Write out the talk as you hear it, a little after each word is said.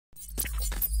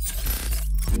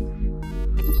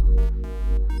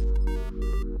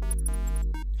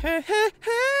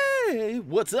Hey,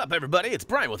 what's up, everybody? It's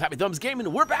Brian with HappyThumbsGaming,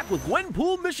 and we're back with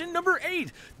Gwenpool Mission number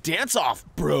 8. Dance off,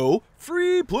 bro.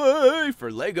 Free play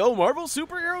for LEGO Marvel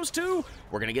Superheroes 2.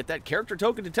 We're going to get that character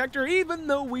token detector, even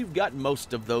though we've got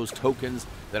most of those tokens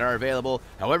that are available.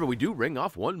 However, we do ring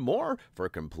off one more for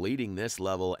completing this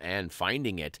level and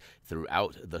finding it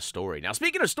throughout the story. Now,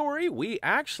 speaking of story, we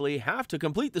actually have to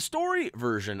complete the story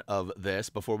version of this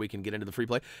before we can get into the free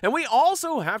play. And we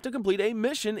also have to complete a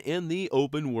mission in the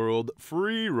open world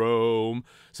free roam.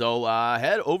 So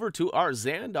head over to our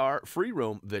Xandar free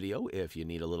roam video if you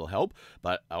need a little help,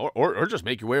 but or just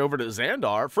make your way over to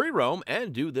Xandar free roam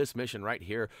and do this mission right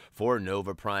here for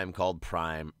Nova Prime called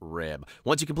Prime Rib.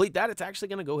 Once you complete that, it's actually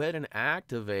going to go ahead and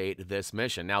activate this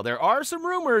mission. Now, there are some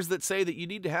rumors that say that you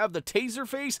need to have the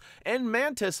Taserface and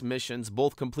Mantis missions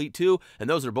both complete too, and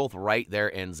those are both right there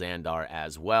in Xandar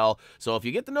as well. So if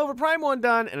you get the Nova Prime one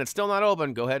done and it's still not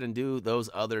open, go ahead and do those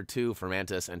other two for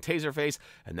Mantis and Taserface,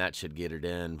 and that should get it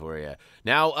in for you.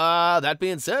 Now, that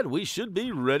being said, we should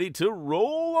be ready to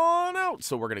roll on out.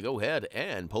 So we're going to go ahead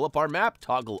and pull up our map,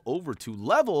 toggle over to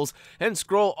levels, and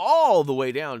scroll all the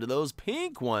way down to those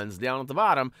pink ones down at the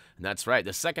bottom. And that's right,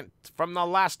 the second from the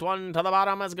last one to the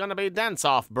bottom is going to be Dance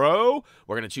Off, bro.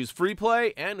 We're going to choose free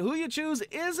play, and who you choose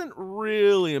isn't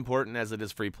really important as it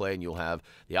is free play, and you'll have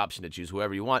the option to choose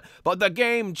whoever you want. But the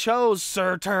game chose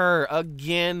Surtur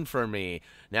again for me.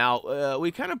 Now,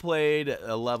 we kind of played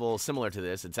a level similar to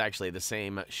this. It's actually the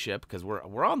same ship because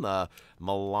we're on the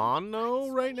Milano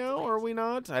right now, are we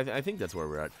not? I think that's where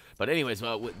we're at. But anyways,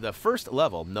 the first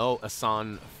level, No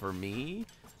Asan for Me,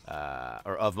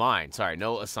 or of mine, sorry,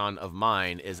 No Asan of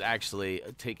mine is actually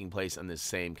taking place on this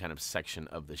same kind of section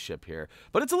of the ship here.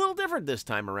 But it's a little different this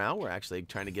time around. We're actually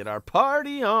trying to get our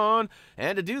party on.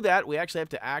 And to do that, we actually have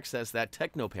to access that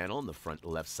techno panel in the front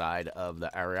left side of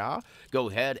the area. Go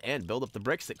ahead and build up the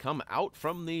bricks that come out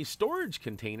from the storage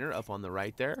container up on the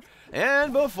right there.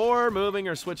 And before moving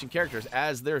or switching characters,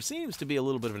 as there seems to be a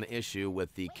little bit of an issue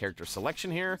with the character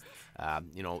selection here,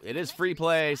 you know, it is free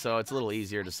play, so it's a little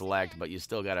easier to select, but you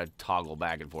still got to toggle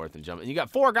back and forth and jump. And you got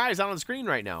 4 guys on the screen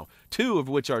right now, 2 of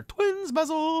which are twins,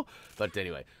 Bezel. But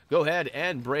anyway, go ahead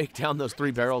and break down those 3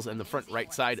 barrels in the front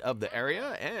right side of the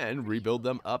area and rebuild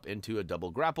them up into a double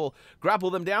grapple.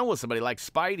 Grapple them down with somebody like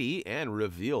Spidey and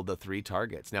reveal the 3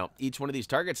 targets. Now, each one of these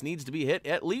targets needs to be hit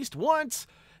at least once.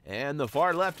 And the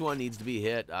far left one needs to be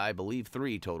hit, I believe,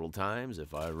 3 total times,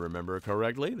 if I remember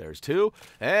correctly. There's 2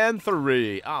 and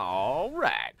 3. All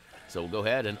right. So we'll go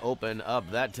ahead and open up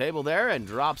that table there and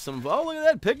drop some, oh, look at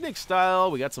that, picnic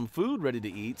style. We got some food ready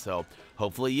to eat, so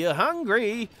hopefully you're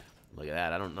hungry. Look at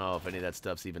that. I don't know if any of that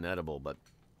stuff's even edible, but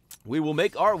we will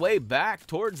make our way back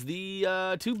towards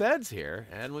the 2 beds here,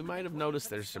 and we might have noticed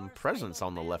there's some presents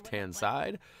on the left-hand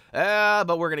side,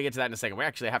 but we're going to get to that in a second. We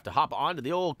actually have to hop onto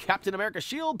the old Captain America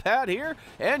shield pad here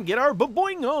and get our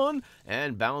boing on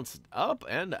and bounce up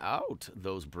and out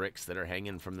those bricks that are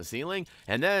hanging from the ceiling.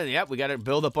 And then, yep, we got to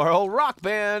build up our old rock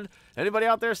band. Anybody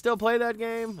out there still play that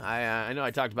game? I know I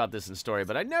talked about this in story,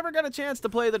 but I never got a chance to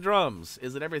play the drums.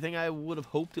 Is it everything I would have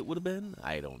hoped it would have been?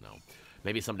 I don't know.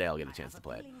 Maybe someday I'll get a chance to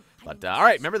play it. But, all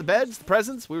right, remember the beds, the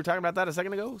presents? We were talking about that a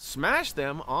second ago. Smash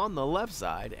them on the left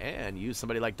side and use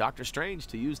somebody like Doctor Strange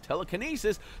to use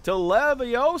telekinesis to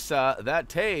Leviosa that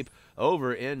tape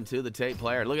over into the tape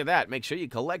player. Look at that. Make sure you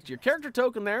collect your character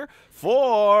token there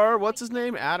for, what's his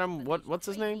name? Adam, what's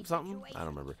his name? Something? I don't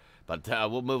remember. But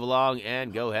we'll move along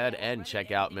and go ahead and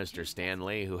check out Mr.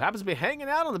 Stanley, who happens to be hanging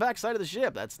out on the back side of the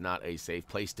ship. That's not a safe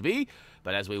place to be.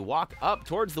 But as we walk up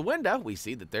towards the window, we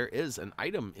see that there is an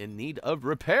item in need of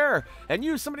repair. And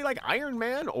use somebody like Iron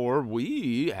Man, or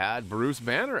we had Bruce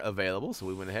Banner available. So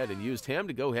we went ahead and used him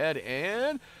to go ahead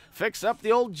and fix up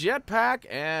the old jetpack.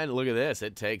 And look at this.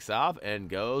 It takes off and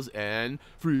goes and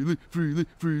freely.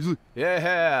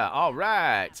 Yeah, all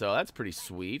right. So that's pretty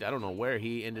sweet. I don't know where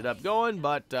he ended up going,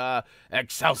 but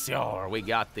Excelsior. We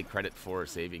got the credit for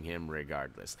saving him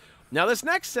regardless. Now, this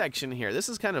next section here, this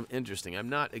is kind of interesting. I'm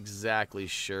not exactly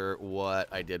sure what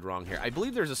I did wrong here. I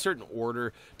believe there's a certain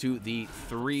order to the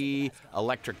 3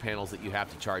 electric panels that you have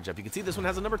to charge up. You can see this one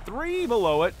has a number 3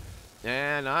 below it.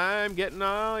 And I'm getting,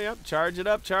 oh, yep, charge it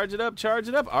up, charge it up, charge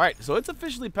it up. All right, so it's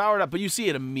officially powered up, but you see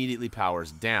it immediately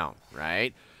powers down,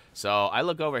 right? So I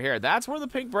look over here. That's where the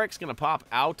pink brick's going to pop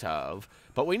out of.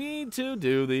 But we need to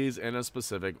do these in a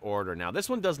specific order. Now, this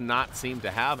one does not seem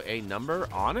to have a number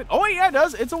on it. Oh, yeah, it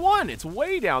does. It's a 1. It's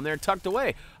way down there, tucked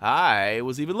away. I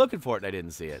was even looking for it, and I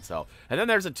didn't see it. So, and then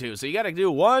there's a 2. So you got to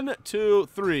do 1, 2,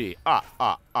 3.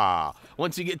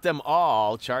 Once you get them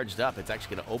all charged up, it's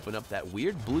actually going to open up that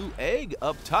weird blue egg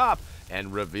up top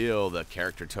and reveal the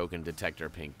character token detector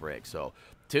pink brick. So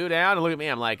 2 down, and look at me.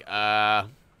 I'm like,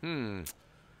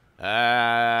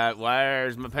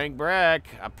 where's my pink brick?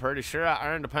 I'm pretty sure I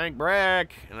earned a pink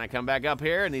brick. And I come back up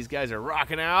here, and these guys are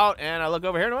rocking out, and I look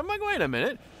over here, and I'm like, wait a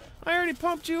minute. I already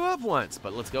pumped you up once,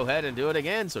 but let's go ahead and do it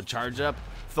again. So charge up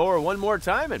Thor one more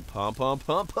time and pump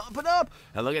it up.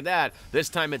 And look at that. This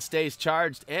time it stays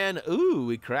charged, and ooh,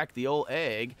 we cracked the old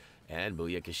egg. And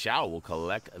Booyah Kashow will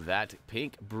collect that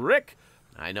pink brick.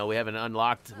 I know we haven't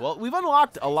unlocked, well, we've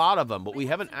unlocked a lot of them, but we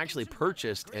haven't actually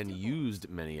purchased and used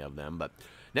many of them. But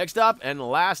next up, and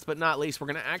last but not least, we're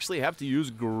going to actually have to use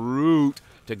Groot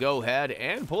to go ahead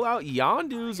and pull out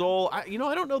Yondu's old, I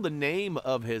don't know the name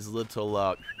of his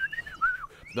little,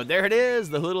 but there it is,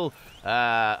 the little,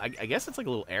 I guess it's like a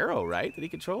little arrow, right, that he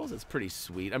controls? It's pretty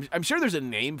sweet. I'm sure there's a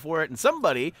name for it, and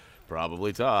somebody,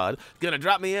 probably Todd, gonna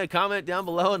drop me a comment down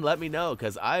below and let me know,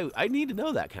 because I need to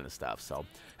know that kind of stuff. So,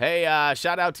 hey,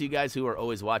 shout out to you guys who are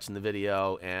always watching the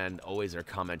video and always are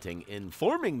commenting,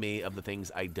 informing me of the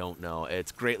things I don't know.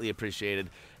 It's greatly appreciated,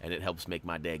 and it helps make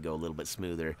my day go a little bit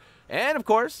smoother. And, of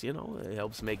course, it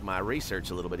helps make my research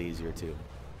a little bit easier, too.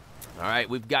 All right,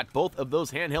 we've got both of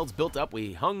those handhelds built up.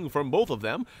 We hung from both of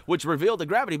them, which revealed the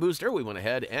gravity booster. We went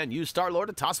ahead and used Star-Lord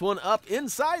to toss one up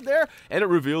inside there, and it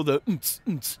revealed the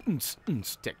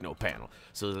techno panel.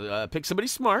 So pick somebody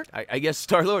smart. I guess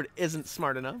Star-Lord isn't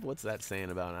smart enough. What's that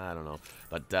saying about? I don't know.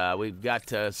 But we've got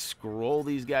to scroll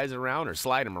these guys around, or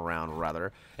slide them around,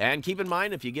 rather. And keep in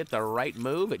mind, if you get the right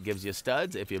move, it gives you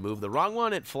studs. If you move the wrong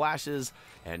one, it flashes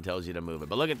and tells you to move it.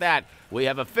 But look at that. We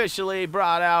have officially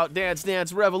brought out Dance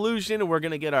Dance Revolution, and we're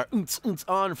going to get our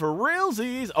on for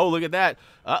realsies. Oh, look at that.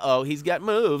 Uh-oh, he's got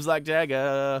moves like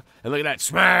Jagga. And look at that.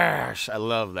 Smash. I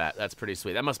love that. That's pretty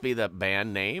sweet. That must be the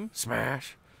band name.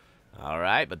 Smash. All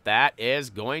right, but that is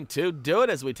going to do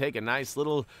it as we take a nice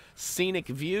little scenic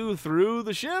view through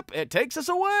the ship. It takes us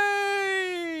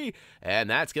away. And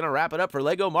that's going to wrap it up for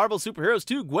LEGO Marvel Superheroes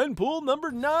 2 Gwenpool number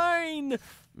 9.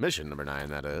 Mission number 9,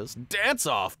 that is. Dance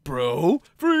off, bro.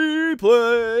 Free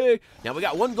play. Now, we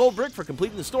got 1 gold brick for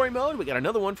completing the story mode. We got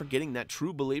another one for getting that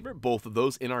true believer. Both of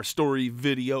those in our story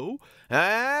video.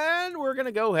 And we're going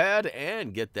to go ahead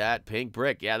and get that pink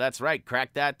brick. Yeah, that's right.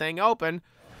 Crack that thing open.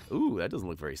 Ooh, that doesn't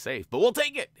look very safe, but we'll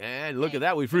take it. And look at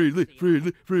that, we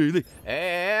freely.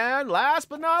 And last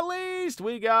but not least,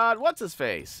 we got, what's his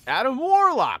face? Adam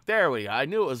Warlock. There we go. I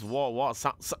knew it was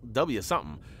W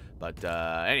something. But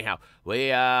anyhow,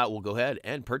 we'll go ahead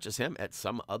and purchase him at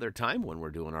some other time when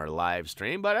we're doing our live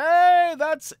stream. But hey,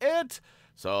 that's it.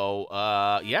 So,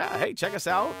 yeah, hey, check us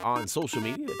out on social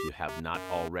media if you have not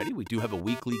already. We do have a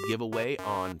weekly giveaway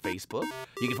on Facebook.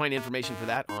 You can find information for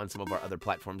that on some of our other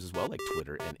platforms as well, like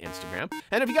Twitter and Instagram.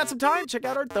 And if you got some time, check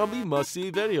out our Thumbie must-see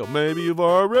video. Maybe you've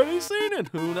already seen it.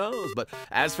 Who knows? But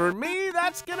as for me,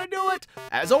 that's going to do it.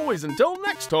 As always, until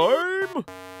next time...